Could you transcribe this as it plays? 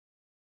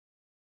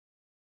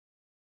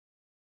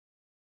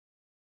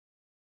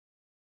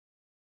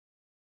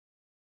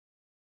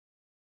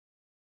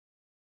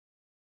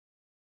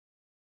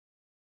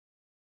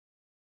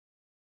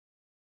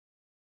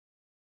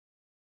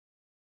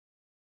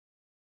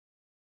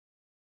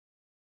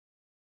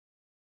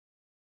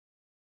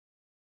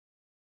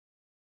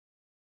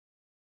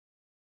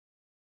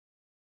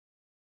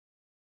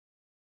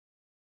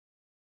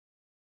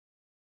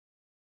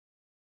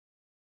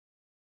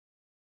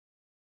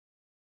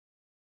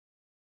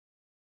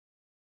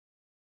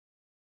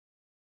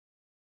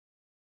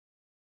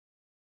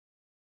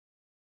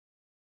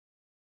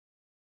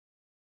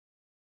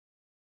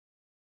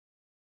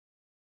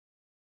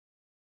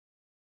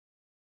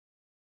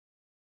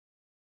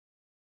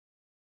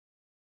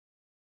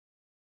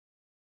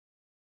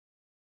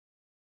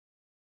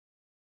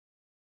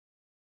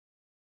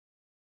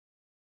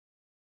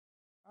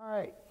All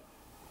right,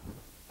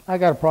 I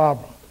got a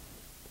problem.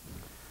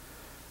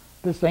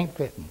 This ain't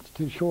fitting, it's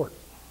too short.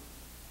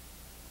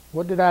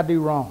 What did I do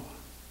wrong?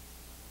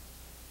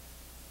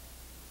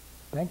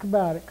 Think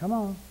about it, come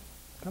on,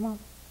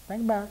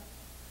 think about it.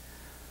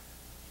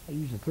 I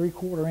used a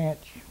 3/4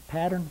 inch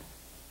pattern,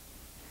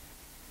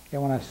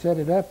 and when I set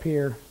it up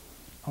here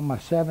on my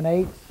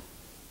 7/8,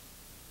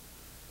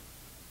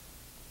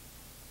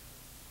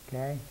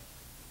 okay,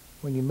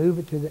 when you move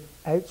it to the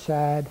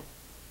outside,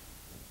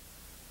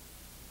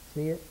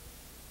 see it?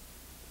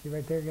 See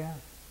right there, guys?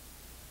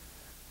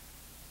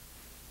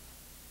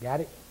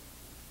 Got it?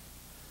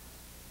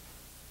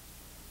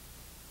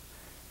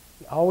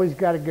 You always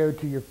got to go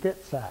to your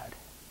fit side.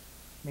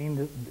 I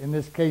mean, in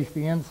this case,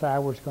 the inside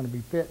where it's going to be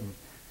fitting.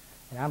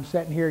 And I'm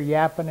sitting here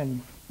yapping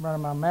and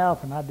running my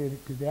mouth, and I did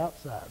it to the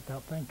outside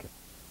without thinking.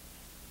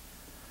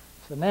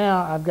 So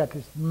now I've got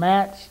this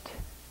matched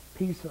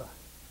piece of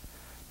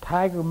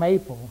tiger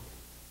maple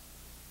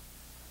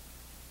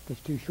that's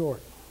too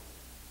short.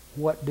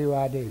 What do?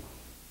 I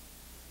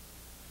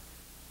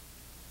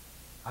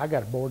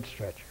got a board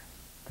stretcher.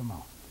 Come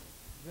on.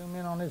 Zoom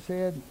in on this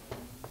head.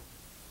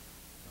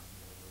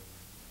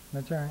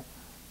 That's all right.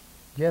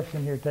 Jeff's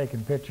in here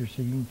taking pictures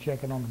so you can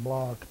check it on the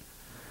blog.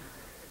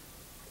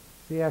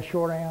 See how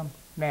short I am?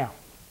 Now,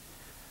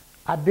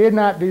 I did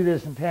not do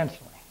this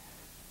intentionally,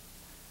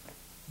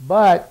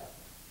 but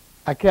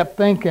I kept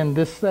thinking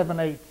this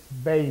 7/8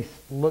 base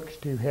looks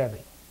too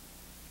heavy.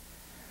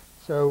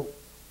 So,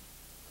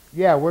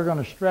 yeah, we're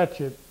going to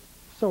stretch it,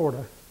 sort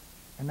of,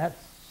 and that's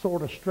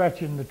sort of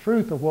stretching the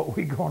truth of what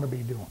we're going to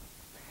be doing.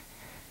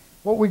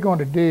 What we're going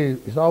to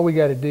do is all we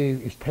got to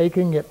do is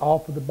taking it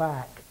off of the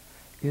back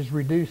is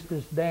reduce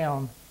this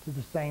down to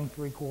the same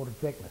 3/4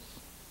 thickness,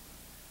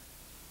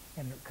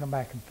 and it'll come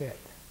back and fit.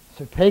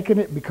 So taking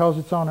it, because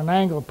it's on an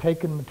angle,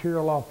 taking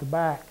material off the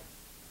back,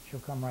 she'll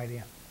come right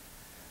in.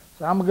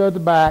 So I'm going to go to the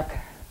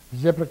back,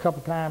 zip it a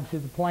couple times to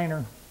the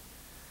planer,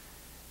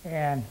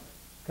 and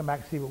come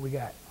back and see what we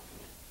got.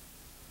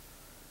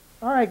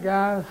 All right,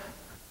 guys.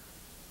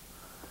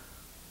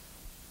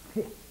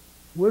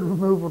 Wood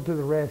removal to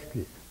the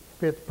rescue.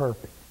 Fits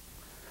perfect.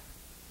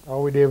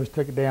 All we did was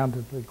took it down to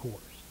 3/4.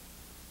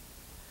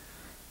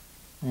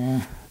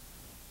 Yeah.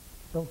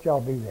 Don't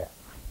y'all do that.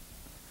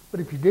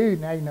 But if you do,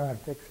 now you know how to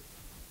fix it.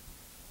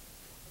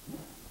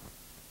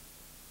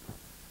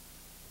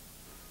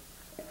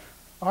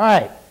 All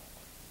right.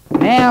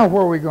 Now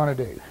what are we going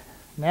to do?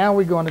 Now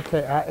we're going to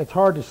take, it's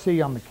hard to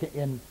see on this.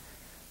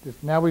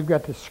 Now we've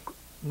got this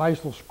nice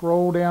little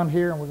scroll down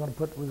here, and we're going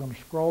to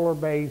scroll our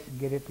base and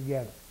get it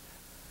together.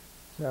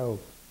 So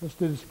let's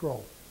do the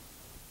scroll.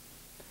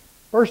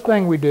 First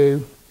thing we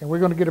do, and we're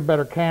going to get a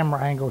better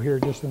camera angle here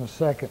just in a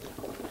second.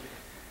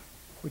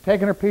 We're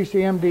taking our piece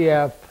of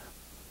MDF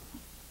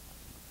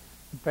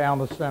and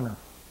found the center.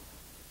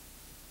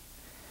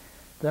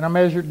 Then I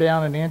measured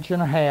down 1.5 inches,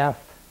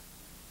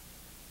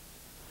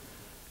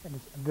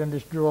 and then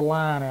just drew a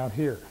line out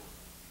here.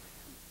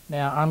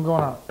 Now I'm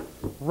going to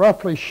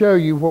roughly show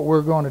you what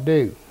we're going to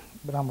do,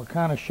 but I'm going to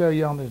kind of show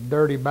you on this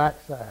dirty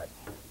backside.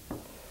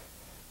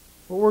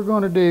 What we're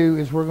going to do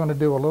is we're going to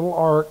do a little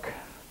arc.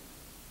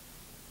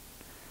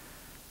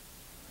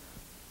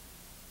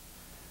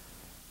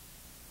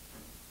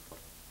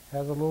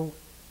 Has a little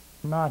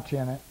notch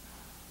in it,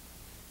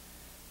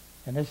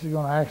 and this is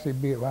going to actually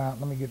be, well,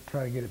 let me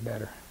try to get it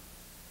better.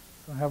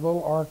 It's going to have a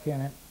little arc in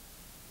it.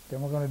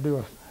 Then we're going to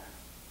do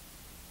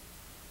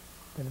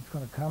then it's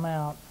going to come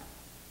out.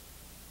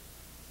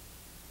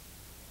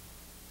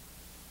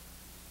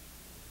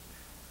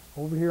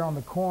 Over here on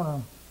the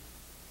corner,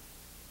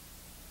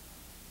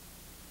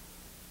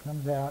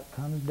 comes out,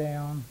 comes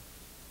down.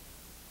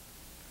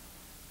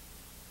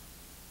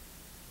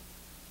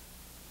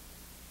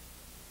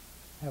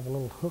 Have a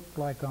little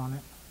hook-like on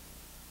it,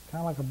 kind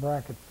of like a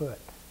bracket foot.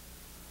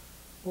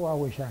 Oh, I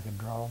wish I could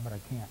draw, but I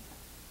can't.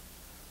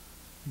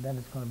 And then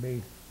it's going to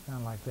be kind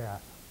of like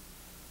that,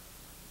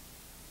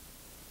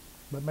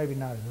 but maybe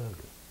not as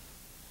ugly.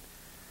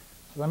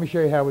 So let me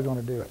show you how we're going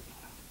to do it.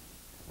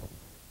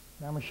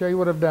 Now I'm going to show you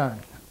what I've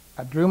done.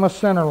 I drew my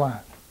center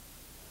line,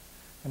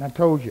 and I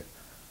told you,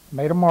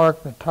 made a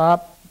mark the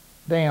top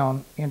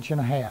down 1.5 inches.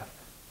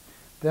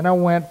 Then I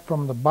went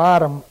from the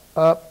bottom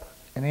up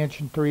 1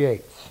 3/8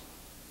 inches.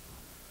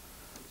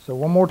 So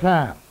one more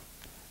time.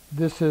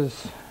 This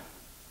is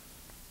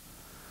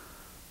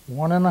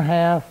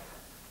 1.5,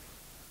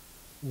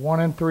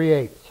 1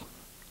 3/8.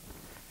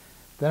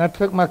 Then I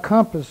took my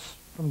compass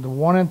from the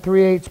 1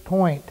 3/8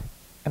 point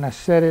and I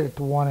set it at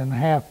the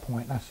 1.5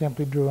 point, and I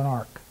simply drew an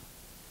arc.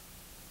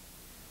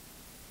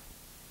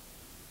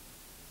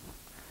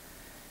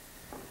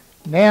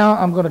 Now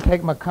I'm going to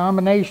take my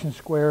combination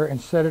square and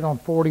set it on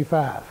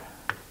 45.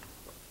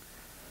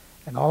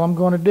 And all I'm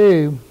going to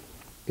do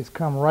is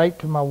come right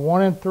to my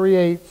 1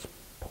 3/8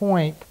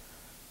 point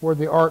where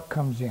the arc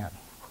comes in.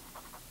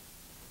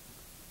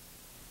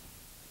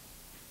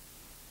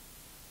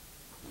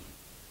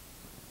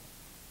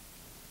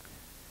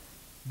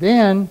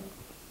 Then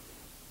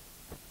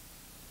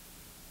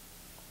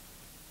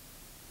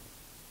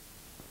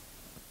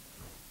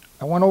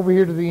went over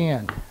here to the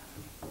end.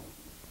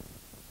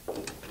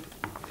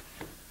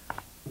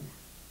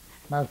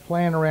 I was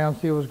playing around,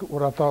 see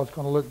what I thought was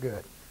going to look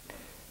good.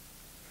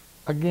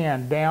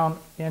 Again, down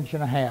 1.5 inches.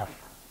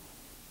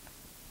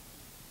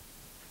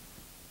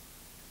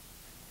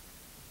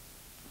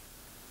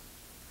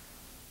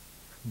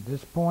 From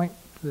this point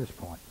to this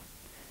point.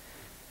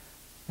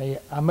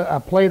 I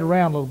played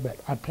around a little bit.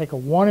 I take I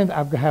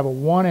have a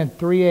 1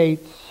 3/8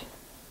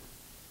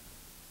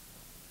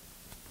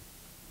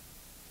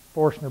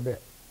 Forstner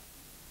bit.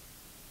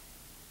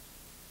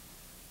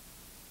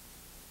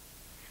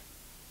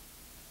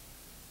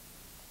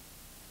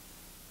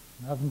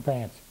 Nothing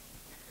fancy.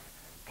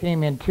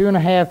 Came in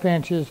 2.5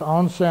 inches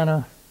on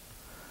center,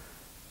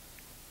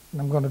 and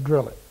I'm going to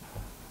drill it.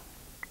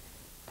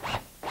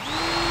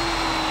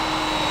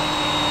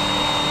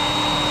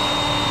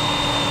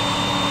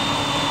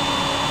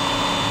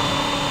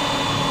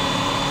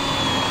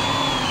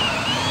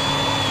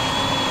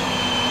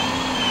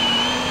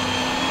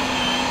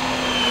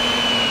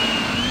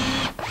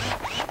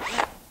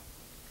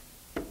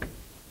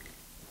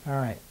 All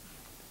right.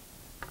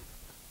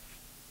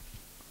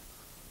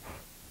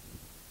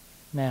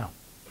 Now,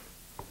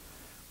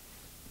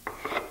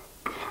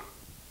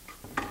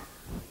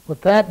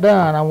 with that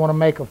done, I want to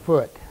make a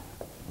foot.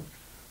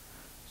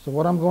 So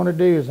what I'm going to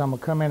do is I'm going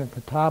to come in at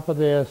the top of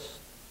this,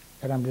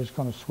 and I'm just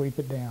going to sweep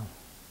it down.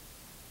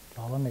 That's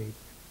all I need,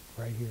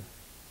 right here.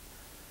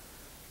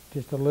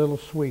 Just a little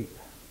sweep.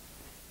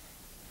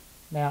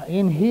 Now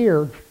in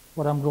here,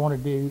 what I'm going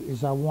to do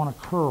is I want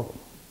to curl.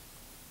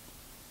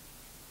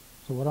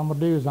 So what I'm going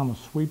to do is I'm going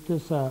to sweep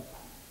this up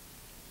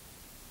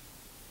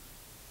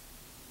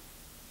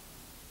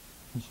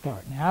and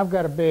start. Now I've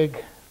got a big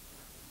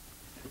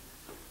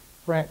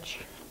French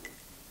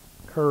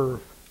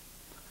curve,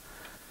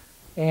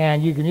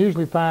 and you can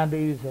usually find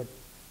these at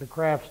the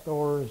craft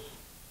stores,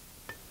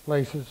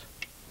 places.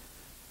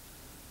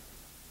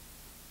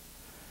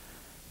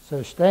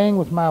 So staying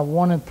with my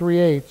 1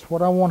 3/8,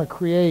 what I want to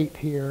create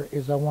here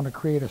is I want to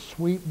create a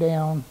sweep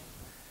down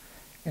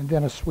and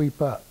then a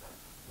sweep up.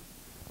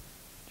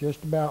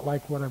 Just about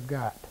like what I've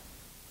got.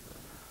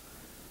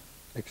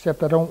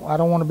 Except I don't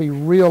want to be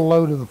real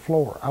low to the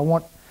floor. I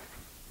want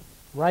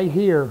right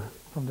here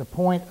from the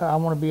point, I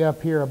want to be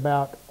up here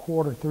about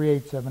 1/4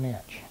 3/8 of an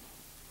inch.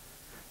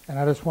 And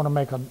I just want to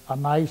make a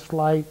nice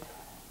light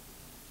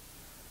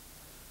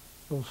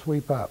little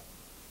sweep up.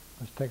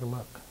 Let's take a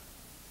look.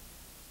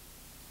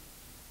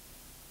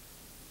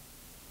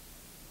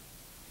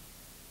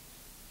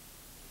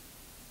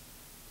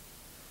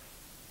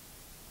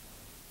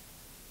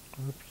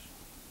 Oops.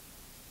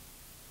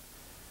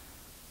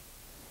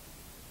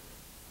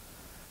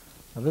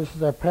 Now this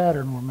is our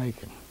pattern we're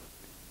making.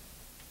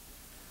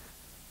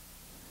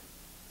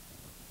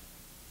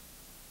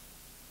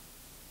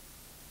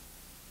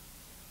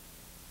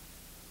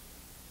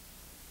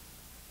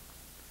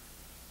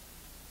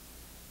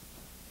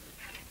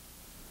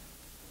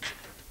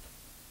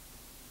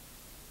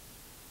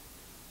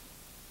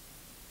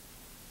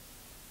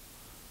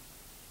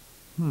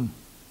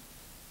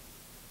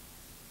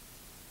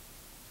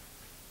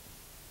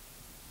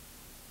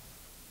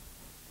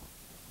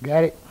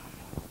 Got it?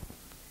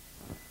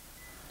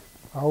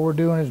 All we're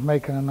doing is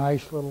making a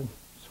nice little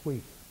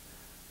sweep.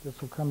 This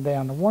will come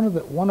down. Now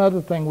one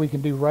other thing we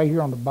can do right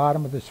here on the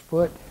bottom of this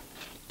foot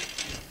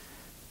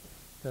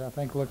that I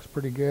think looks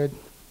pretty good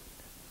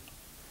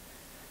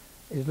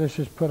is let's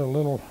just put a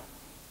little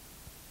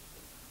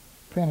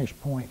finish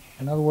point.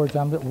 In other words,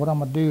 what I'm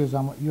going to do is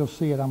you'll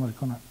see it. I'm just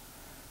going to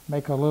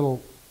make the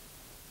little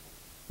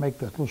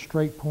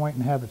straight point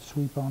and have it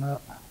sweep on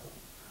up.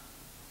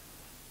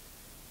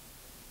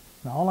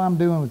 Now all I'm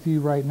doing with you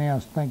right now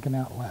is thinking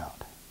out loud.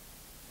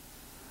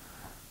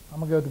 I'm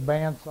going to go to the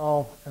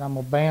bandsaw and I'm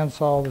going to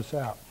bandsaw this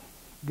out.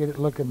 Get it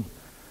looking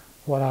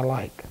what I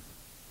like.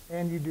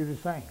 And you do the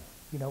same.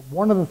 You know,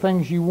 one of the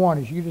things you want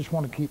is you just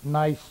want to keep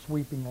nice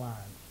sweeping lines.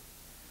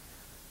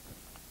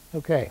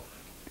 Okay.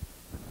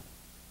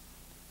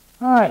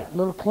 All right,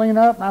 little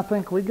cleanup, and I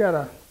think we got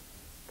a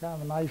kind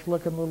of a nice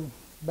looking little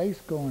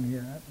base going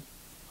here.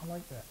 I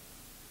like that.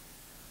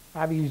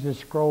 I've used this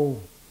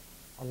scroll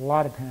a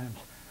lot of times.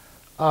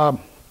 I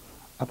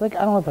don't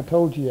know if I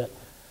told you yet.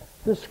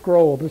 This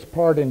scroll, this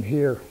part in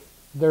here,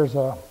 there was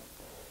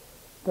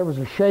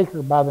a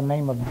shaker by the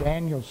name of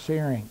Daniel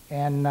Searing,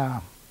 and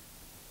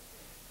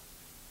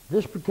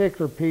this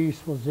particular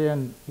piece was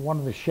in one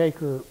of the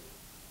shaker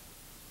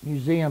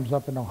museums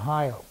up in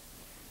Ohio,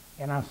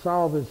 and I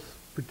saw this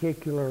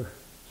particular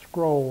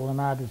scroll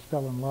and I just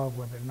fell in love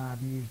with it, and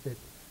I've used it.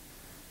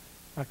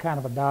 I kind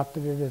of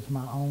adopted it as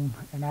my own,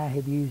 and I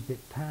have used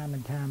it time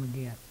and time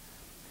again.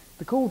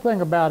 The cool thing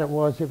about it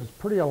was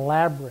pretty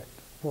elaborate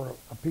for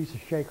a piece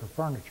of shaker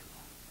furniture.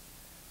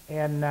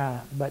 And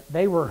but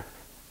they were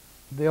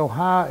the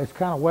Ohio, it's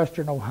kind of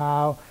western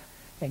Ohio,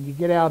 and you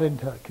get out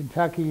into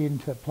Kentucky,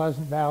 into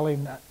Pleasant Valley,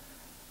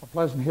 or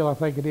Pleasant Hill, I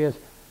think it is.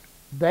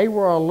 They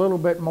were a little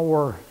bit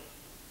more,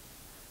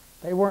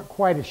 they weren't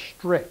quite as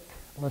strict,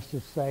 let's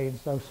just say. And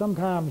so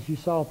sometimes you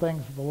saw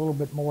things with a little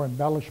bit more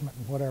embellishment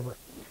and whatever.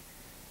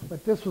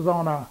 But this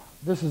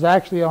is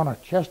actually on a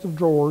chest of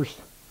drawers.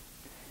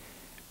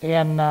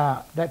 And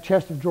that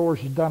chest of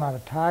drawers is done out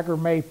of tiger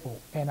maple.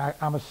 And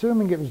I'm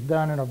assuming it was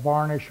done in a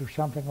varnish or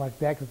something like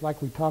that, because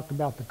like we talked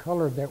about the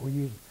color that we're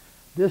using,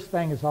 this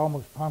thing is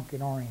almost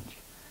pumpkin orange.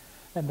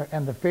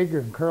 And the figure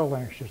and curl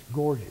in it is just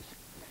gorgeous.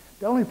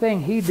 The only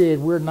thing he did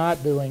we're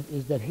not doing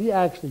is that he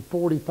actually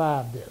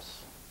 45'd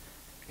this.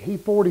 He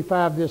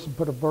 45'd this and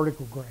put a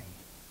vertical grain,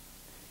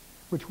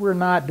 which we're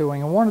not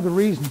doing. And one of the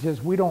reasons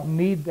is we don't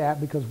need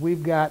that, because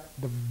we've got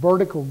the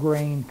vertical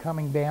grain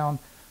coming down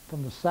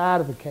from the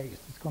side of the case.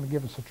 It's going to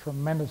give us a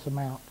tremendous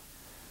amount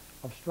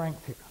of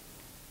strength here.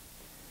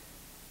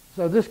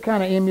 So this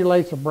kind of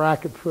emulates a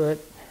bracket foot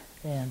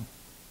and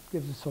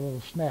gives us a little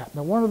snap.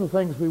 Now, one of the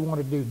things we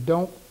want to do,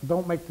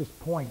 don't make this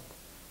point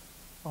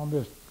on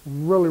this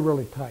really,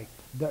 really tight.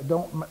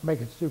 Don't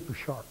make it super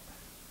sharp.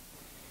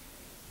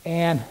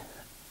 And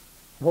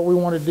what we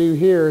want to do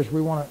here is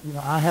we want to,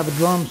 I have a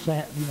drum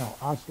sand,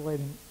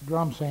 oscillating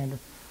drum sander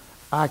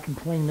I can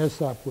clean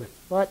this up with.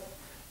 But,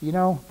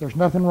 there's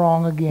nothing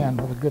wrong, again,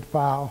 with a good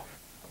file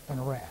and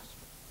a rasp.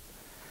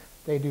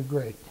 They do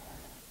great.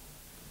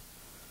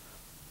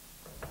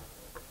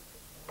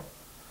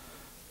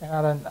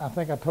 And I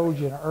think I told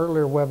you in an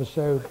earlier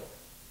webisode,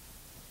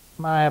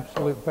 my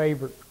absolute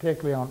favorite,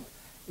 particularly on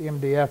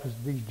MDF, is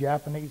these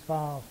Japanese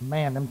files.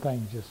 Man, them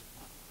things just...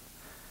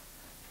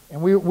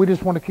 And we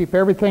just want to keep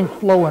everything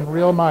flowing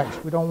real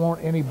nice. We don't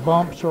want any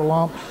bumps or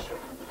lumps.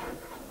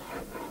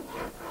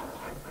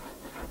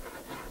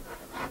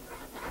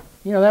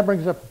 That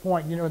brings up the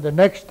point.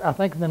 I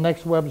think in the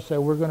next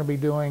webisode, we're going to be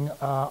doing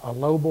a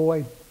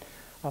lowboy,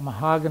 a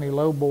mahogany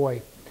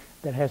lowboy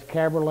that has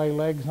cabriolet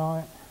legs on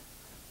it.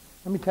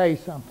 Let me tell you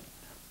something.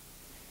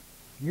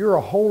 You're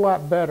a whole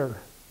lot better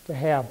to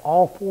have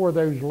all four of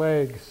those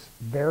legs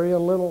vary a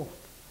little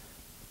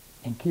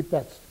and keep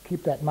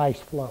that nice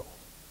flow.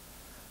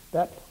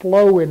 That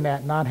flow in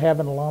that, not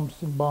having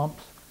lumps and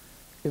bumps,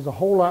 is a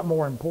whole lot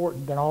more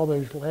important than all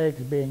those legs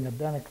being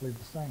identically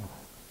the same.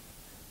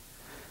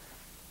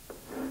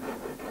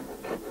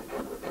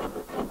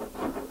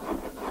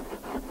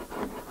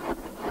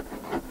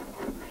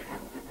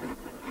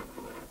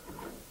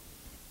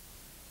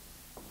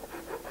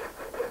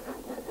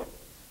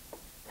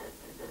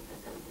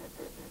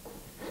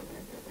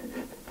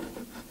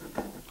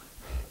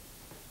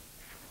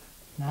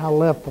 Now I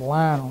left the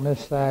line on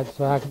this side,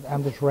 so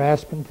I'm just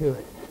rasping to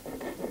it.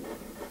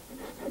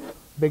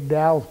 Big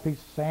dowel's piece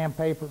of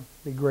sandpaper,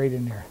 be great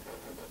in there.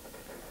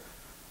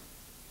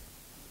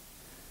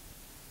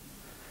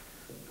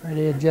 Right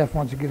here, Jeff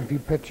wants to get a few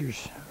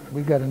pictures.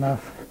 We've got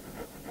enough.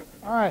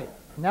 All right,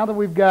 now that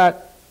we've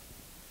got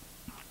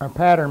our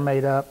pattern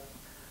made up,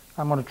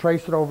 I'm going to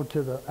trace it over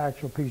to the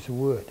actual piece of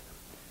wood.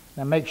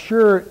 Now make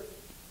sure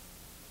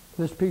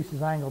this piece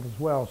is angled as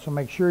well, so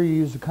make sure you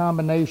use a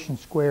combination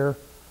square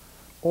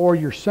or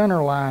your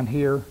center line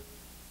here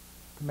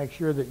to make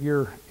sure that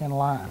you're in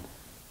line.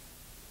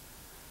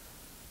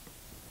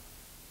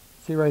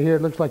 See right here,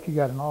 it looks like you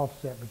got an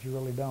offset, but you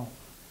really don't.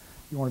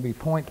 You want to be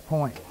point to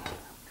point.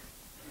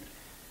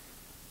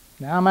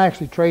 Now I'm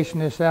actually tracing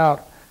this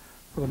out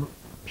with a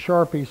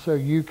Sharpie so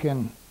you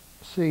can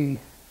see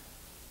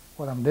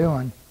what I'm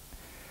doing.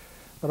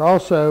 But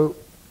also,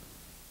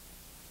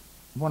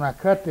 when I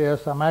cut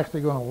this, I'm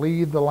actually going to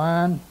leave the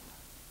line,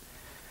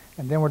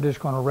 and then we're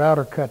just going to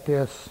router cut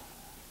this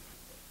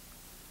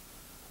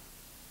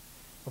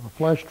with a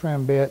flush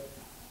trim bit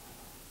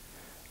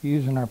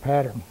using our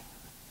pattern.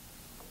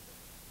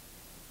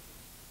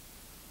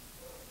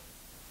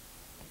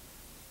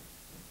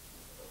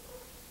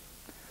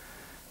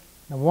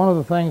 Now, one of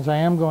the things I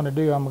am going to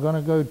do, I'm going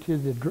to go to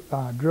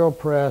the drill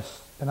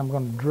press and I'm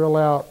going to drill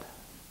out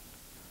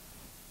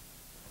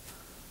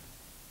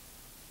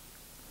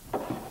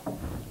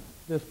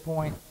this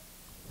point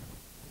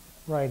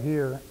right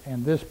here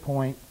and this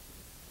point,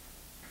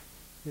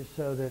 just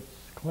so that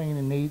it's clean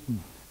and neat and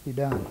be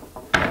done.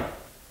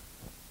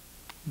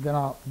 Then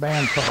I'll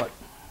bandsaw it.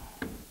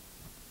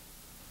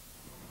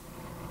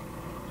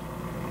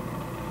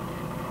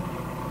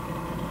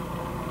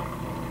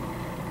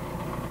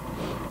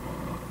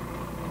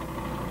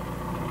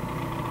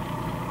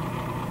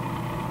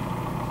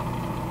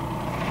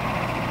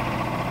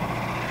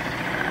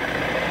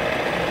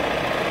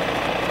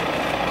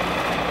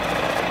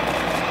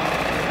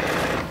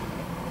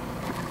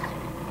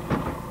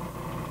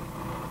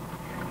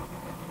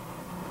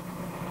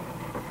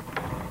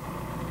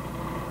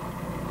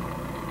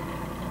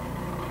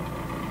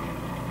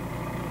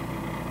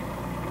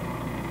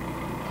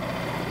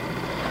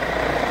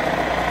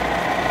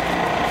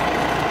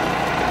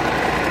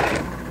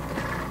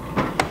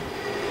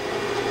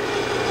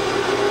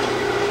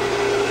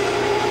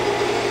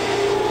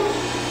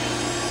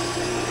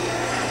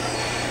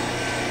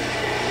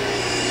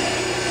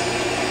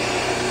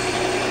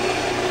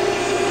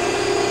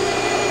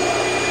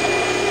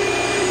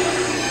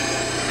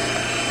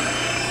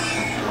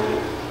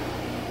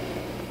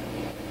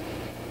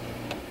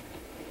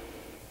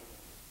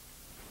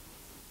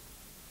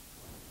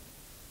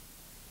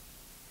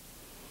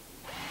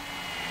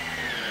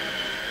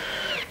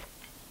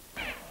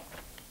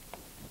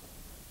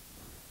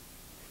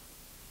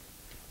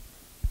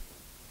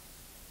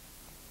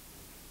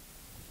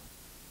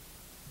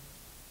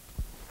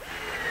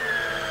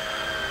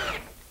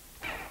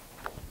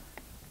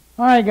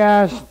 All right,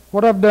 guys,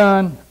 what I've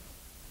done,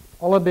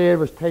 all I did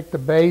was take the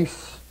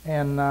base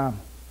and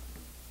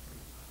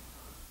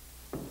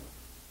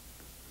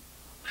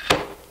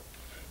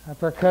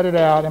after I cut it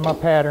out in my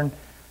pattern,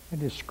 I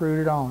just screwed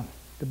it on.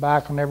 The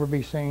back will never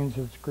be seen,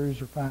 so the screws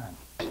are fine.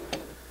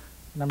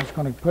 And I'm just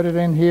going to put it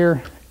in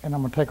here, and I'm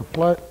going to take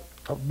a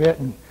bit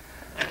and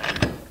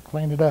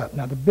clean it up.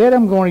 Now the bit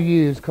I'm going to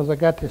use, because I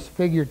got this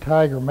figured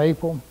tiger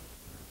maple,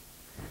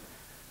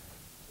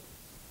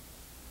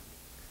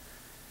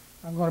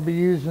 I'm going to be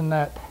using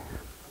that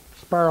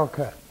spiral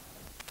cut.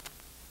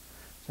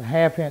 It's a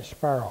 1/2 inch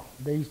spiral.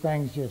 These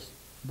things just,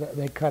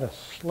 they cut a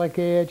slick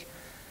edge,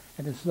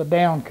 and it's the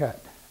down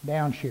cut,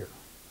 down shear.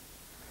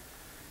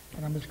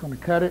 And I'm just going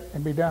to cut it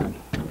and be done.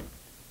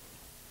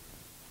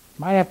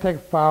 Might have to take a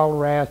file,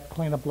 rasp,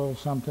 clean up a little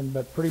something,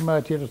 but pretty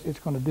much it's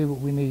going to do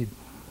what we need.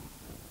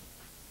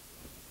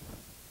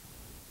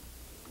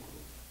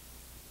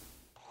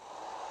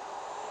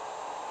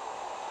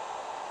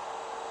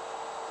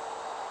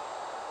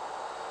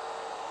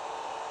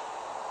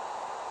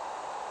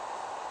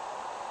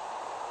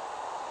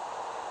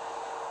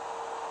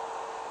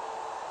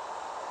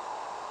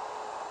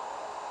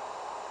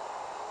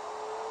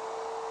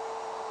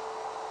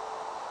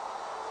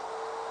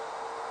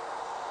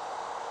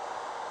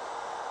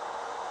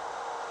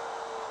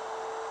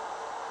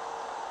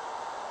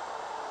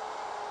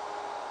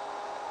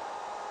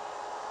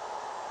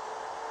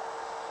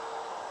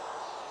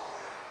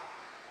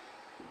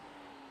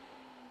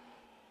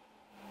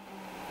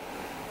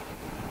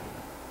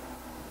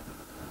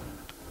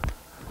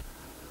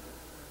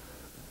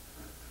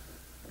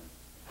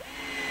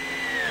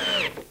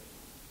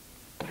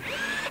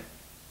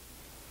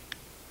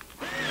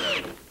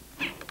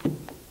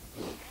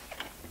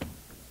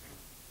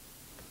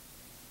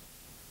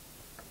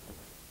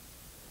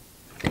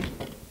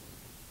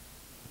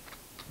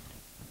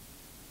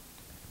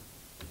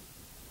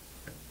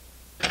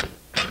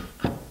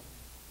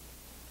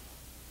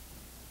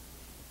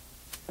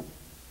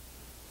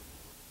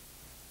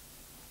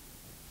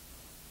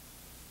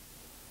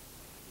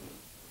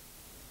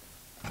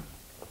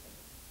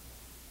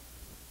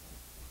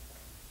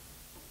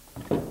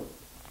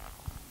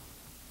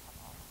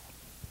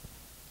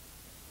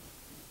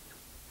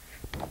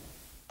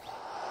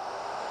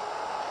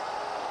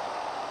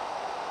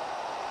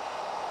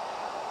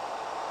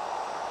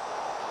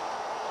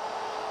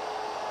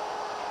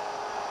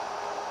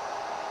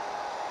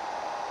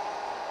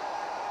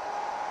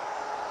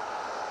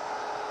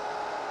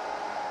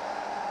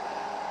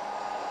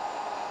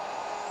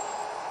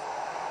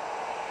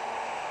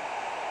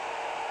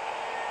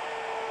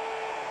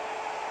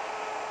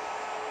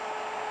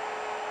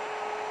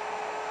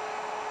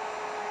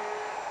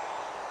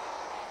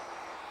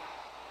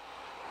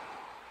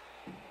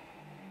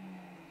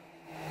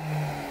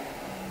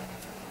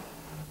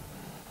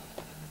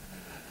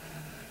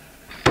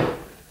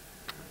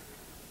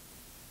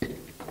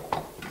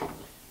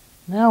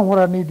 Now what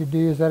I need to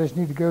do is I just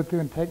need to go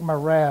through and take my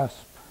rasp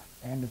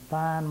and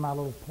define my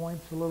little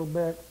points a little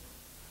bit.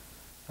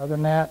 Other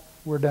than that,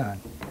 we're done.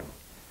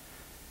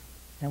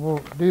 And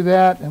we'll do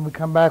that, and we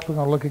come back, we're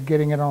going to look at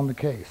getting it on the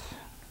case.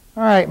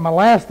 All right, my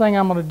last thing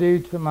I'm going to do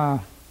to my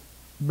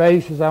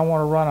base is I want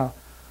to run a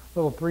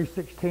little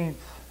 3/16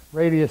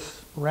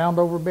 radius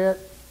roundover bit.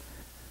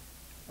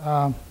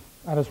 I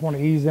just want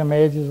to ease them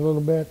edges a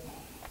little bit.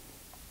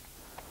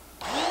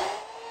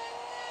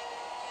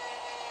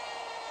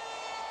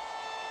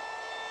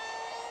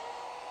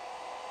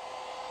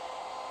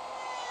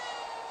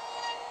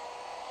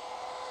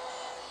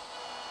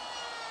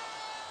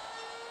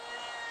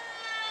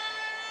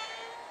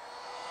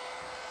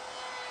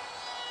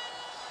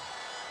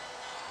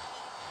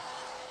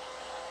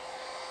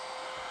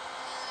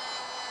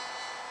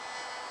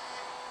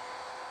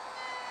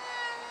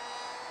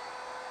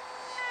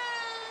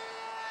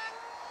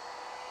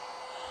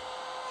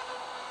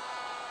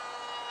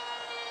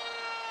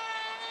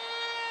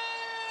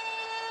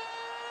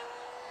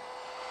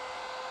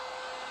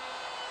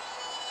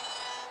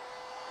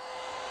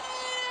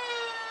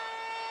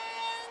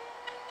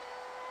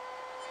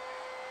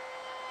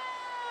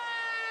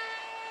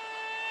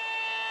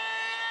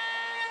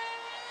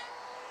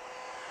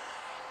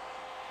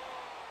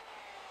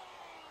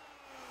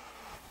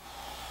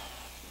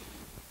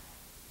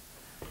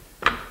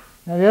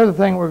 Now the other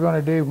thing we're going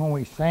to do when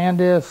we sand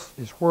this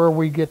is where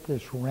we get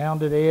this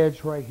rounded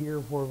edge right here,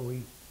 where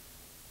we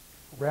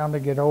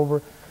rounding it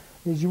over,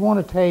 is you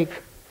want to take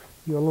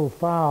your little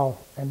file,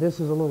 and this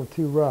is a little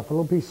too rough, a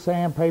little piece of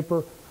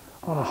sandpaper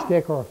on a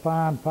stick or a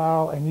fine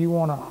file, and you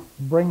want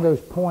to bring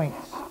those points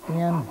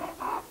in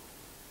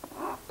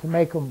to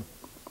make them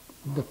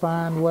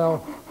defined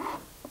well.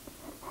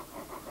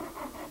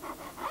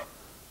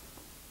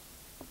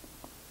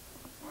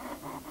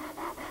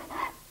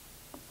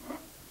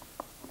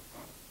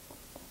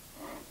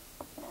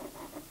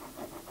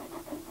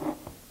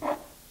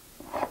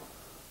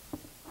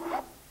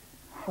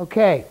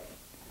 Okay,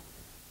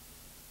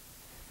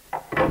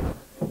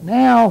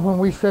 now when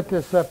we set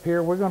this up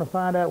here, we're going to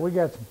find out we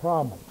got some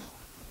problems.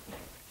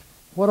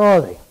 What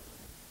are they?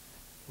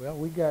 Well,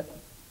 we got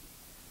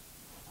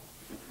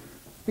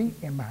feet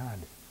in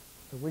behind it.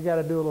 So we got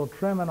to do a little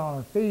trimming on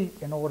our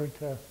feet in order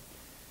to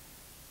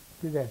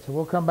do that. So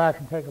we'll come back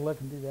and take a look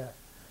and do that.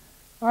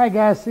 All right,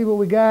 guys, see what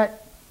we got?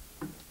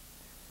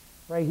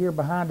 Right here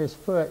behind his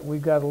foot,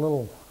 we've got a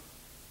little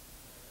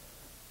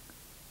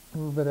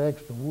bit of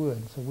extra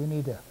wood. So we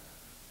need to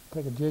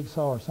take a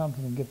jigsaw or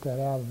something and get that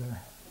out of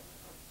there.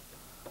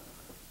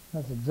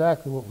 That's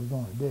exactly what we're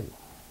going to do.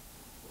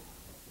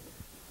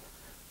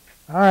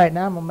 All right,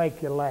 now I'm going to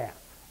make you laugh,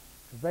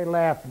 because they're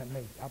laughing at me.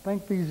 I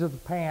think these are the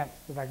pants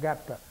that I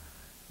got the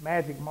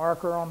magic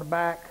marker on the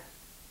back.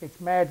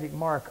 It's magic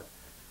marker.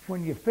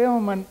 When you're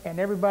filming and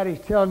everybody's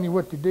telling you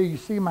what to do, you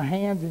see my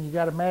hands and you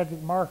got a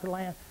magic marker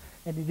laying,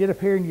 and you get up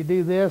here and you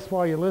do this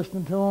while you're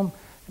listening to them,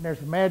 and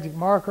there's a magic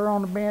marker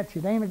on the bench.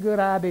 It ain't a good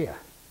idea.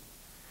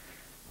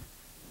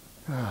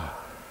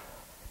 Oh,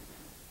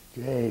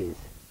 jeez.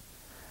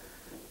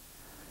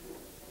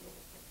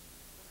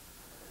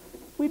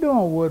 We're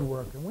doing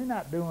woodworking. We're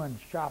not doing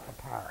shop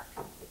attire.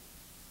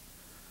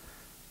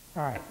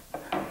 All right,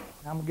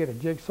 I'm going to get a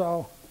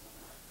jigsaw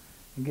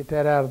and get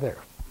that out of there.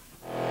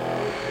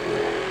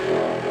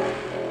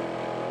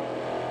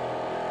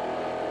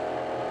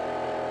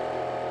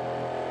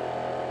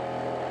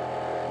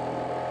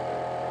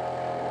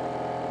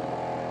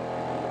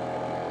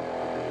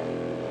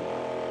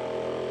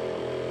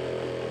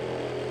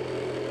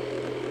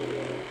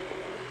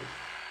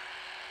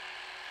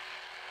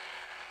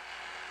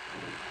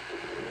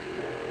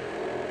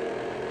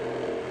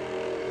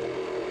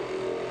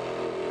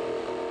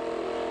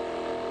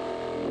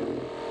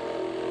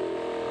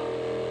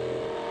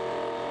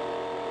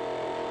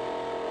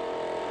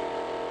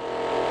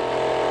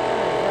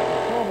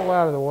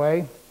 Out of the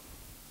way.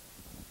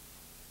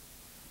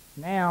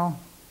 Now,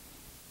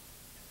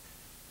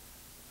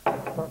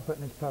 start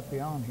putting this puppy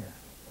on here.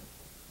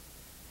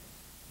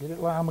 Get it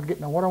lined.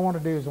 Now what I want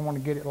to do is I want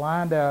to get it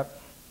lined up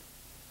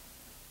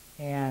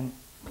and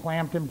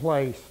clamped in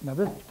place. Now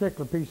this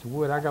particular piece of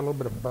wood, I got a little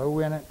bit of bow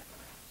in it,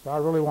 so I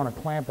really want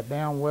to clamp it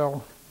down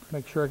well,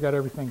 make sure I got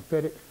everything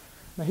fitted.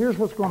 Now here's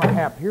what's going to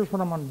happen. Here's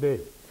what I'm going to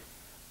do.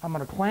 I'm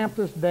going to clamp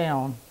this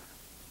down,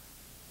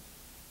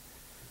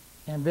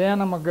 and then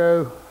I'm going to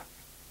go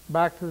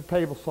back to the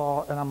table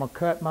saw, and I'm going to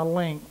cut my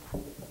length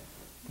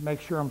to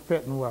make sure I'm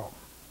fitting well.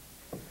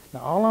 Now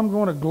all I'm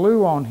going to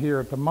glue on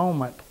here at the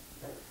moment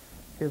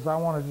is I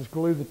want to just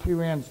glue the two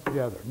ends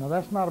together. Now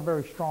that's not a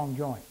very strong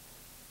joint.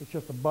 It's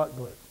just a butt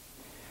glue.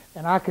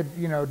 And I could,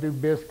 you know, do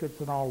biscuits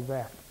and all of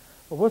that.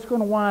 But what's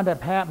going to wind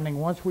up happening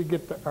once we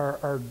get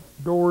our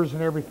doors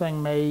and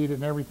everything made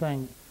and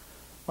everything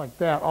like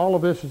that, all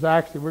of this is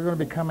actually, we're going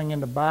to be coming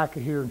in the back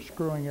of here and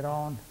screwing it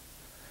on.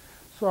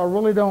 So I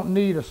really don't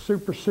need a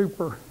super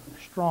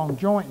strong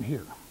joint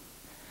here.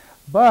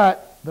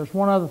 But there's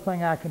one other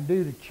thing I can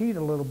do to cheat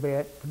a little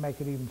bit to make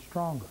it even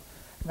stronger.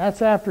 And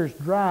that's after it's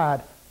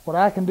dried, what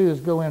I can do is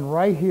go in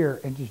right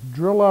here and just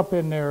drill up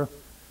in there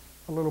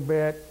a little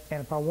bit, and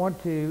if I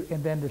want to,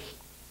 and then just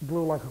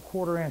glue like a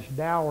 1/4 inch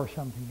dowel or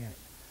something in it.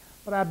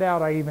 But I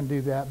doubt I even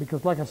do that,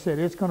 because like I said,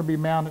 it's going to be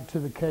mounted to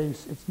the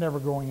case. It's never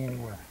going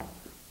anywhere.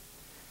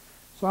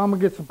 So I'm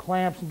going to get some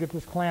clamps and get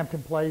this clamped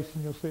in place,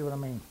 and you'll see what I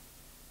mean.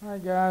 All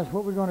right, guys,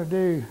 what we're going to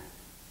do,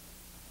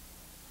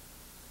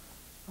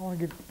 I want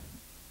to get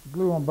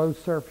glue on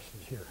both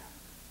surfaces here.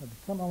 But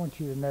something I want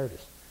you to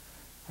notice.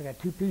 I got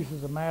 2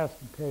 pieces of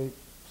masking tape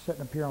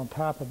sitting up here on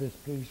top of this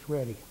piece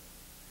ready.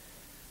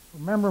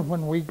 Remember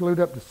when we glued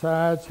up the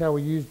sides, how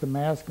we used the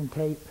masking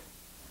tape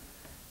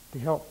to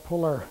help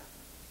pull our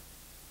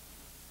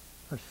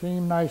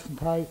seam nice and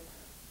tight?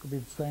 It'll be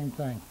the same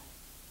thing.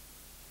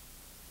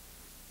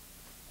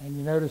 And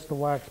you notice the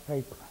wax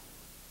paper.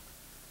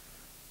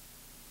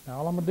 Now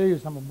all I'm going to do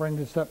is I'm going to bring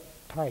this up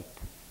tight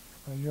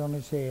right here on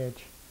this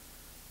edge,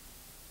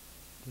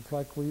 just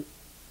like we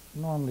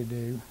normally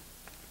do.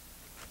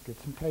 Get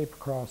some tape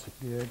across it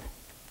good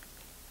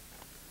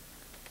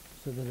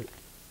so that it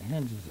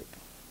hinges it.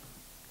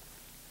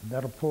 And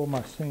that'll pull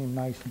my seam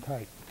nice and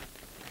tight.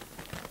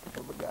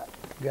 What we got?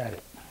 Got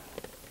it.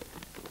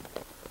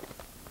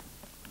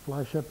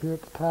 Flush up here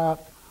at the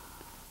top.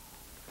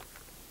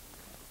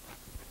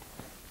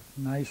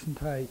 Nice and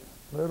tight.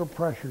 A little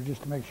pressure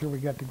just to make sure we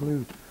got the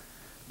glue,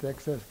 the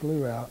excess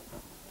glue out.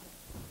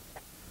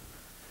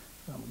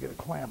 So I'm going to get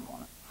a clamp on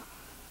it.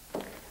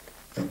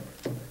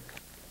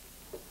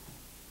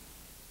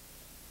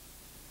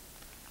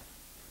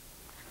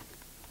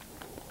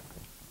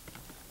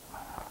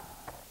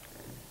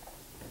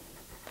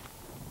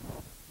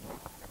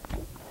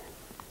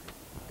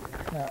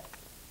 Now,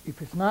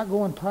 if it's not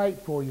going tight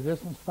for you,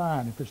 this one's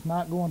fine. If it's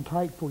not going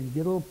tight for you,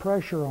 get a little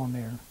pressure on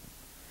there.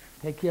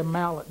 Take your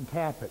mallet and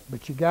tap it,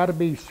 but you got to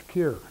be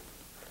secure.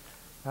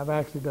 I've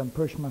actually done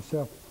pushed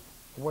myself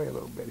away a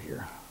little bit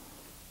here.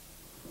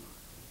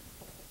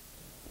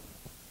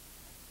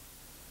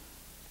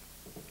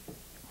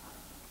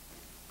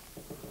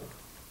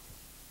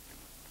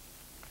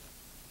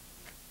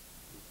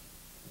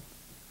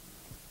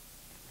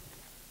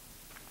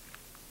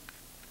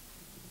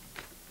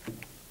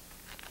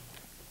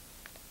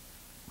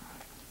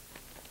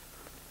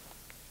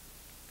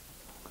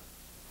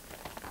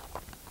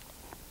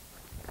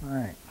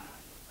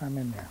 I'm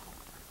in there.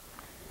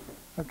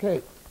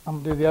 Okay, I'm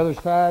going to do the other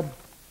side,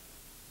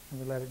 and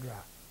we let it dry.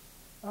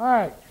 All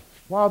right,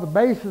 while the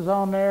base is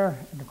on there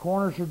and the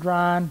corners are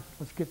drying,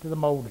 let's get to the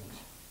moldings.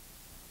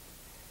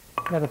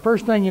 Now, the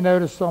first thing you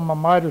notice on my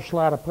miter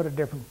slide, I put a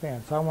different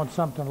fence. I want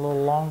something a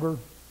little longer,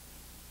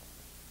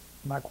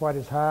 not quite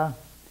as high.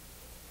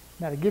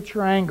 Now, to get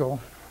your angle,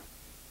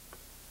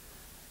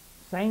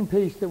 same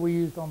piece that we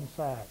used on the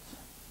sides.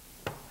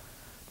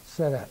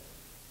 Set up.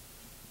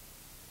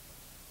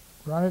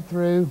 Run it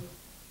through.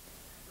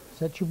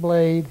 Set your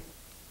blade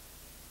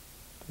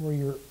to where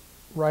you're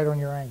right on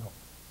your angle.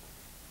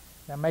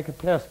 Now make a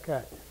test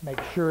cut. Make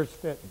sure it's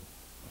fitting.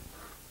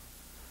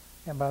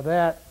 And by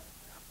that,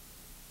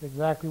 that's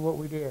exactly what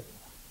we did.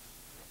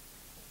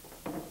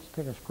 Just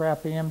take a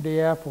scrappy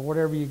MDF or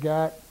whatever you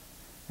got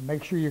and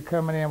make sure you're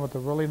coming in with a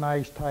really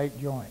nice tight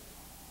joint.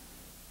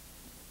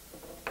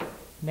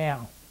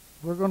 Now,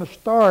 we're going to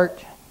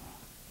start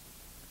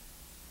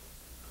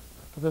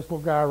with this little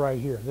guy right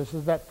here. This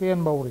is that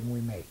thin molding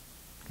we made,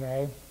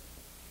 okay?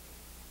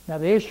 Now,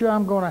 the issue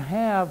I'm going to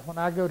have when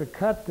I go to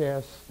cut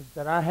this is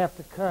that I have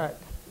to cut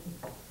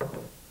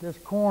this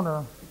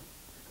corner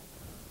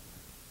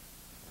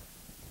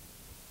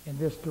in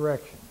this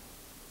direction,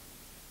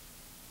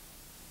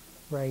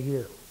 right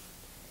here.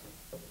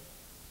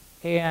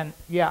 And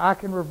yeah, I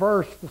can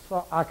reverse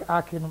the.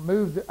 I can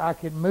move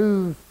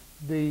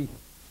the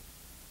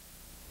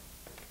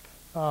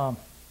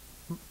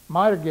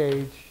miter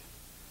gauge,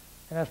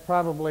 and that's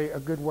probably a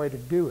good way to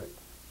do it.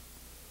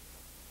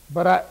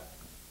 But I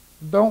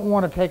don't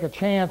want to take a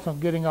chance on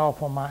getting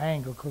off on my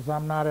angle because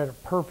I'm not at a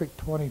perfect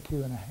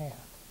 22.5.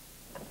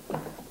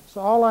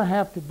 So all I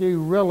have to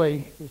do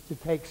really is to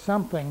take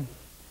something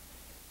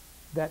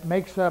that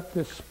makes up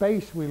this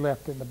space we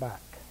left in the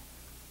back.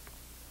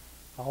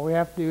 All we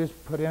have to do is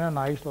put in a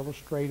nice little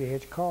straight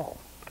edge caul,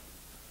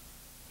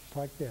 just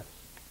like this.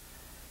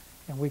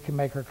 And we can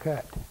make our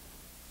cut.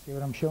 See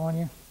what I'm showing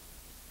you?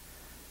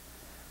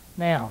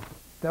 Now,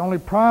 the only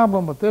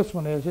problem with this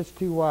one is it's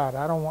too wide.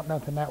 I don't want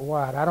nothing that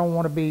wide. I don't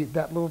want to be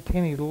that little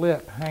teeny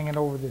lip hanging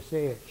over this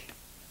edge.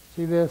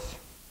 See this?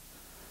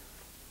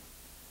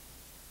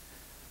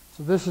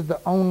 So this is the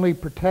only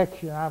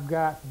protection I've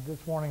got from this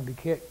wanting to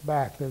kick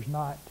back. There's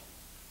not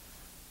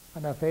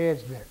enough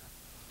edge there.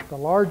 The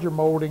larger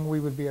molding, we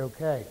would be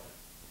okay.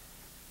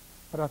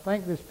 But I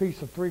think this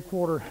piece of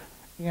 3/4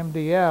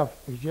 MDF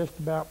is just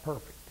about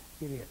perfect.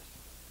 It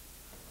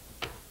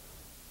is.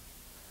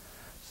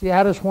 See,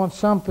 I just want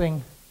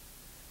something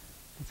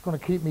that's going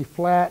to keep me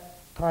flat,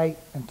 tight,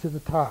 and to the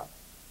top.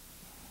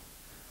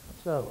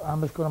 So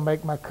I'm just going to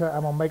make my cut.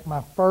 I'm going to make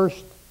my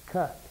first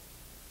cut.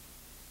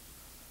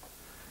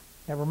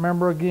 Now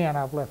remember again,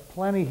 I've left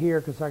plenty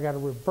here because I got to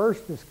reverse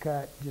this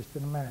cut just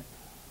in a minute.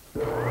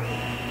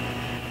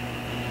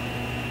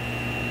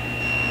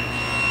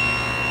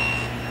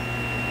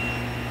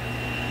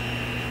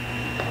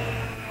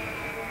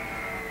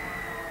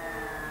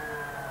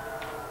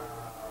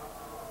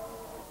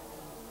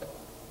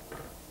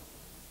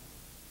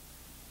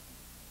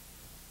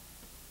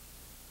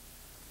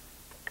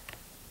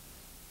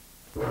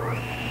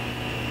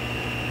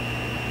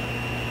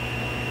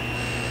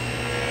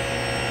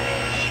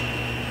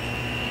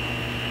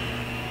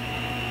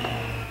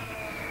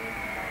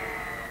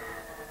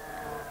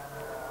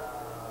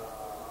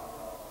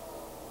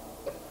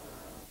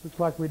 Looks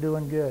like we're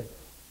doing good.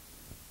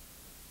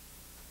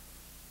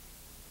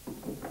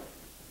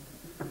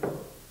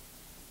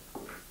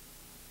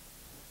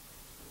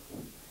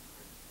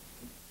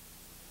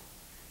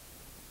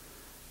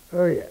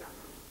 Oh yeah,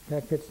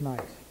 that fits nice.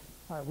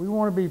 All right, we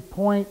want to be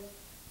point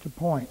to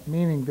point,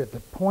 meaning that the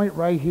point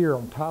right here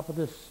on top of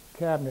this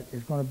cabinet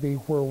is going to be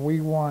where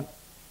we want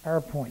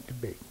our point to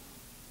be.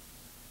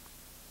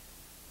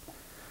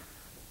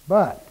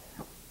 But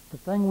the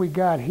thing we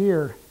got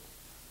here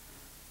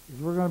is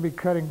we're going to be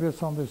cutting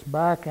this on this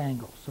back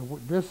angle. So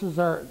this is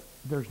our,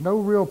 there's no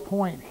real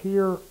point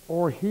here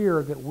or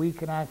here that we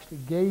can actually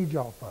gauge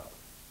off of.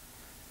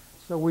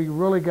 So we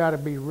really got to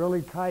be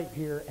really tight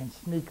here and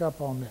sneak up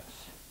on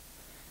this.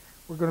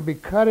 We're going to be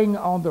cutting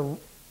on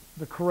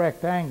the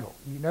correct angle.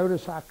 You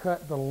notice I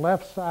cut the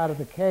left side of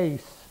the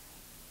case,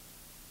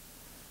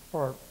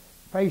 or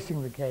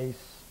facing the case,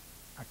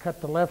 I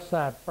cut the left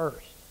side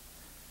first.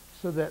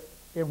 So that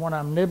when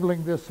I'm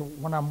nibbling this,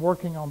 when I'm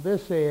working on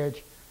this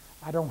edge,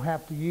 I don't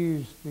have to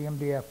use the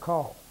MDF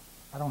caul.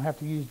 I don't have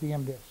to use the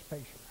MDF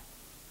spacer.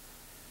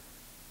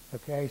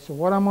 Okay, so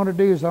what I'm going to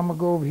do is I'm going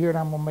to go over here and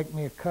I'm going to make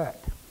me a cut.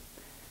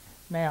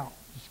 Now,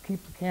 just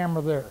keep the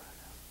camera there.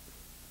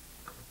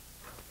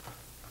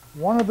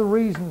 One of the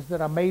reasons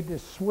that I made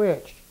this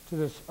switch to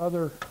this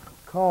other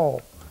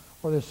caul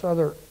or this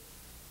other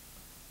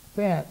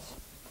fence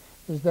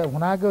is that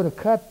when I go to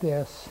cut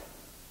this,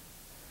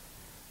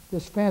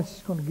 this fence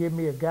is going to give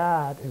me a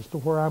guide as to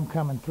where I'm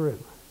coming through.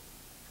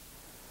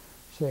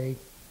 See?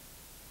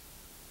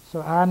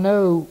 So I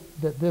know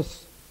that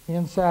this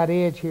inside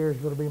edge here is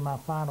going to be my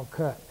final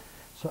cut.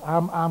 So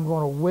I'm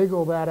going to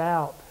wiggle that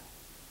out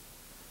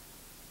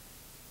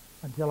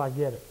until I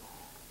get it.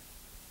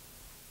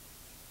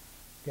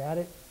 Got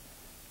it?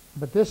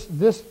 But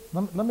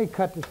let me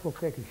cut this real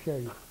quick and show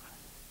you.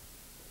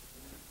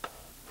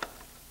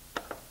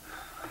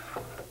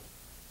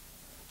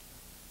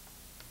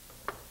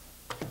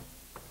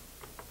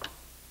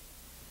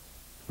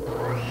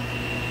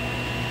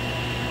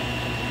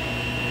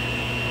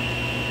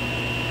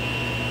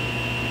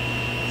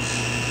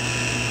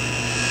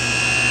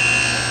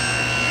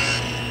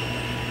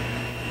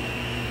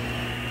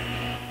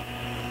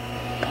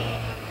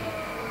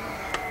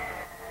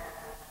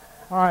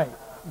 All right,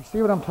 you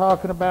see what I'm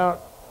talking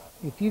about?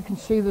 If you can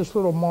see this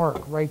little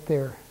mark right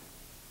there.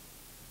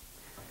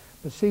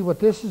 But see what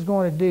this is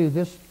going to do,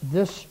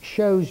 this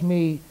shows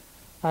me,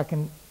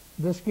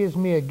 this gives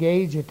me a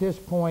gauge at this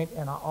point,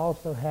 and I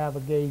also have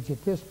a gauge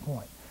at this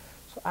point.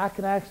 So I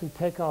can actually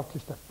take off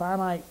just a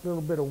finite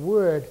little bit of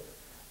wood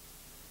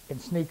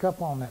and sneak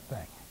up on that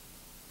thing.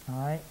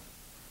 All right?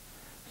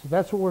 So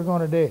that's what we're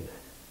going to do.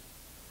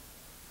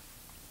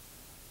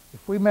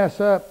 If we mess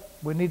up,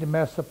 we need to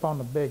mess up on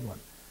the big one.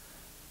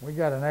 We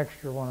got an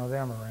extra one of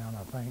them around,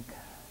 I think.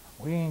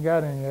 We ain't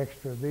got any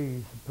extra of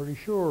these, I'm pretty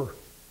sure.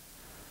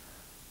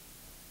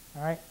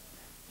 All right,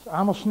 so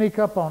I'm going to sneak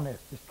up on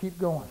this. Just keep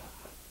going.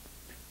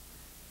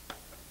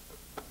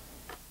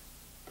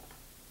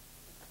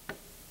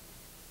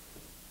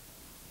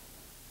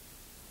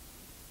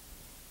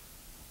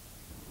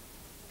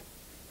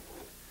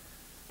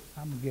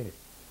 I'm going to get it.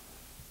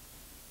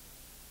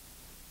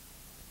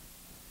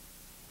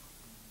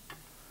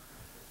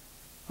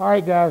 All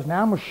right, guys,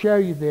 now I'm going to show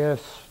you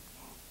this,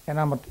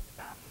 and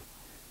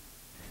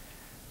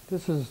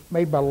this is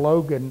made by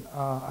Logan.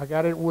 I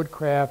got it at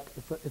Woodcraft.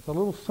 It's a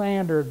little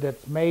sander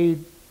that's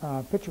made,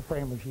 picture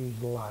framers use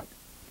it a lot.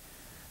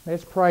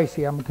 It's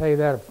pricey, I'm going to tell you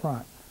that up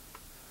front.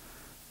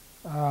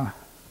 What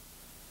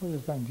is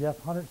this thing, Jeff,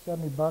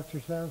 170 bucks or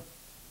so?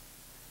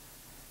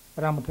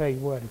 But I'm going to tell you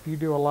what, if you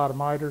do a lot of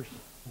miters,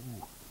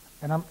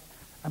 and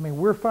I mean,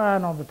 we're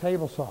fine on the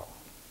table saw.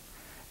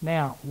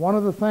 Now, one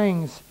of the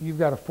things, you've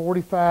got a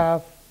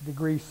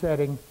 45-degree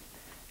setting,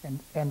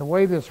 and the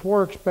way this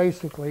works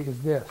basically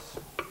is this.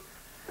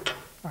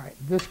 All right,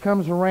 this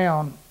comes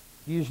around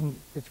using,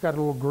 it's got a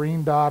little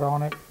green dot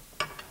on it.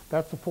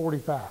 That's a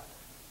 45,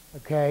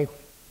 okay?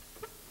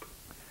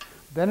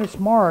 Then it's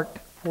marked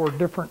for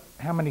different,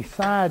 how many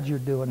sides you're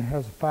doing. It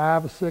has a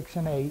 5, a 6,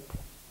 and 8.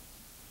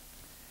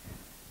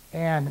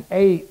 And an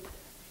 8,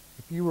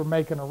 if you were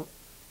making a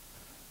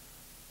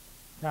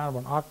kind of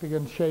an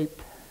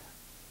octagon-shaped,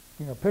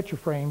 picture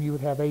frame, you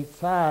would have 8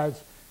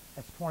 sides.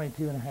 That's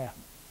 22 and a half,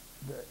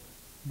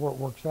 where it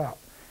works out.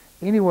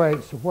 Anyway,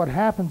 so what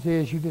happens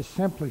is you just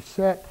simply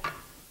set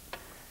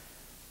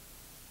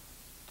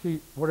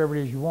to whatever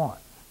it is you want,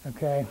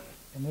 okay?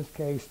 In this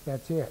case,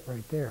 that's it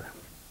right there.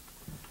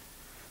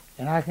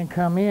 And I can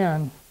come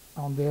in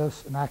on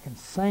this and I can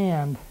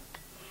sand.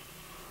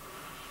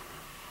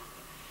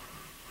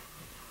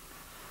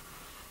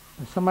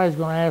 And somebody's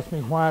going to ask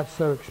me why it's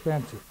so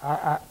expensive.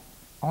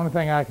 Only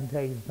thing I can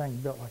tell you, the thing's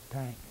built like a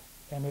tank,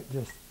 and it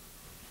just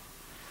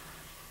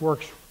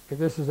works.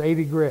 This is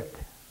 80 grit,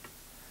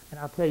 and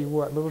I'll tell you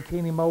what, little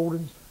teeny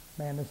moldings,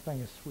 man, this thing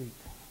is sweet.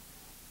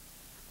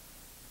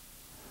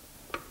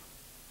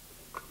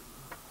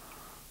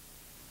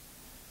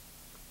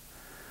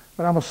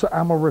 But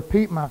I'm gonna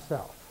repeat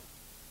myself.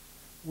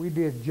 We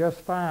did just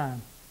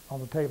fine on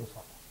the table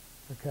saw,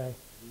 okay?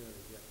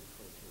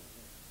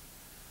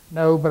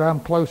 No, but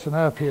I'm close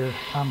enough here.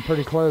 I'm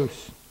pretty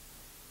close.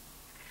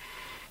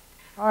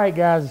 All right,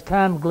 guys, it's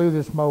time to glue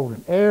this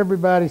molding.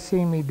 Everybody's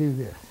seen me do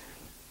this.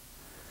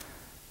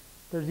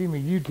 There's even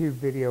a YouTube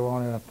video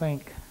on it, I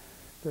think. Is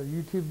there a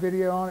YouTube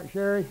video on it,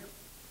 Sherry?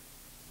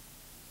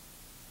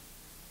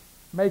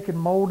 Making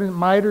molding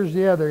miters?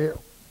 Yeah, there is.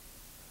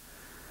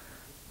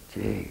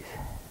 Jeez.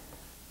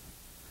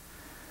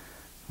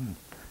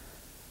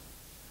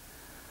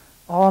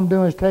 All I'm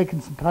doing is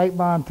taking some Tight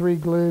Bond 3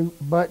 glue,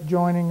 butt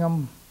joining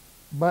them,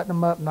 button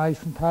them up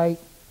nice and tight,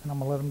 and I'm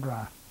going to let them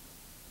dry.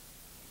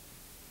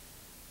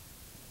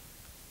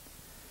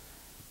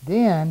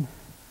 Then,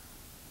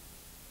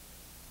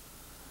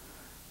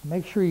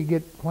 make sure you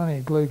get plenty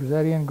of glue because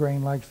that end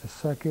grain likes to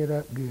suck it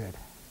up good.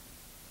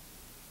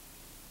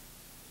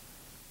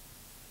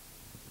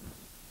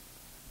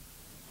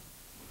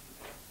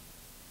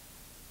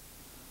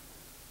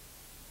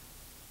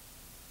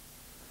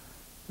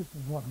 This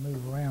is what to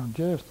move around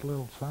just a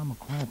little, so I'm going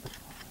to clamp it.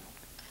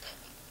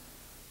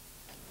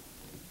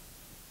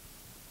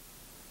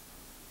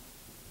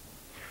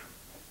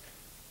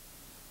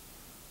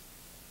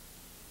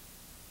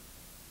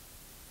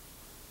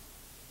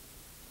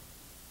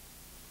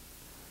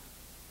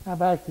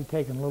 I've actually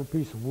taken a little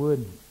piece of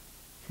wood,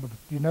 but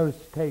you notice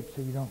the tape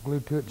so you don't glue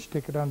to it and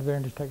stick it under there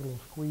and just take a little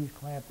squeeze,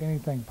 clamp,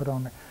 anything put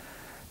on there.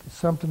 Just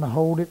something to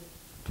hold it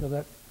until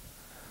that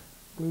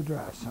glue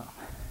dries some.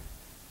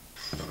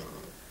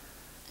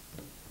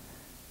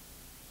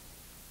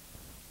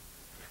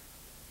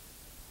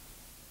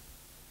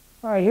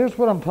 All right, here's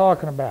what I'm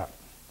talking about.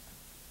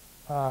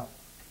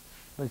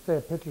 They say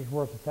a picture's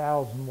worth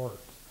 1,000 words.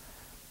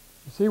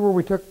 You see where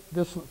we took,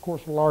 this of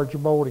course a larger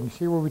molding,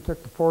 see where we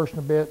took the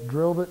forstner bit,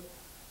 drilled it,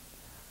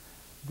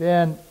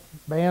 then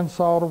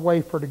bandsawed a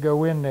wafer to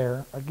go in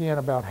there, again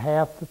about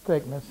half the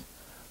thickness,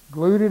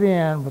 glued it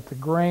in with the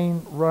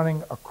grain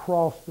running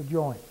across the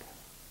joint.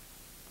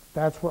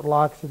 That's what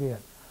locks it in.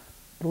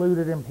 Glued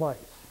it in place.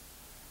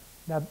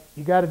 Now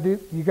you got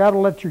to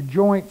let your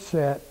joint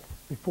set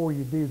before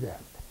you do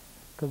that,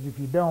 because if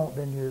you don't,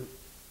 then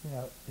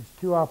it's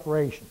two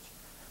operations.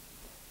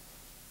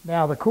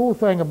 Now the cool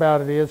thing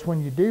about it is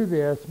when you do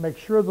this, make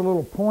sure the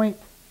little point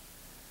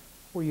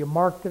where you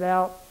marked it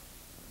out,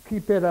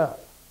 keep it up,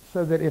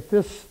 so that if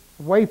this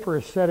wafer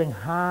is setting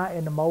high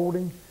in the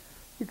molding,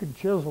 you can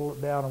chisel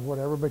it down or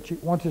whatever, but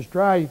once it's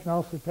dry, you can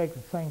also take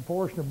the same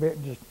forstner bit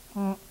and just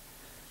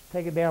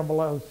take it down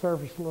below the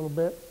surface a little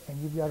bit, and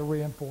you've got a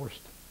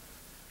reinforced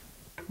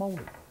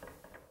molding.